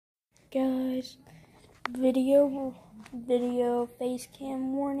guys, video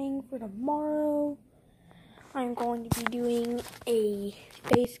Facecam warning for tomorrow. I'm going to be doing a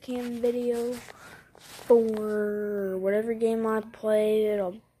Facecam video for whatever game I play.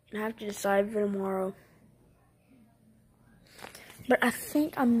 I'll have to decide for tomorrow. But I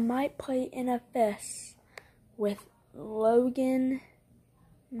think I might play NFS with Logan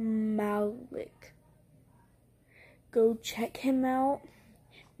Malik. Go check him out.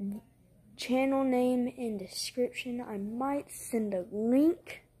 Channel name in description. I might send a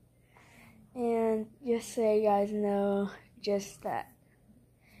link. And just so you guys know, just that.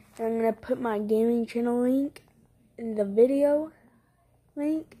 I'm going to put my gaming channel link in the video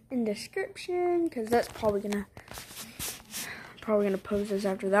link in description, because that's probably gonna post this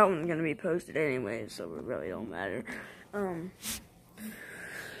after that one's gonna be posted anyway, so it really don't matter.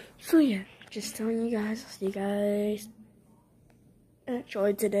 So yeah, just telling you guys, I'll see you guys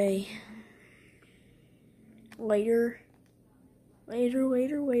enjoy today. Later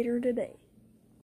today.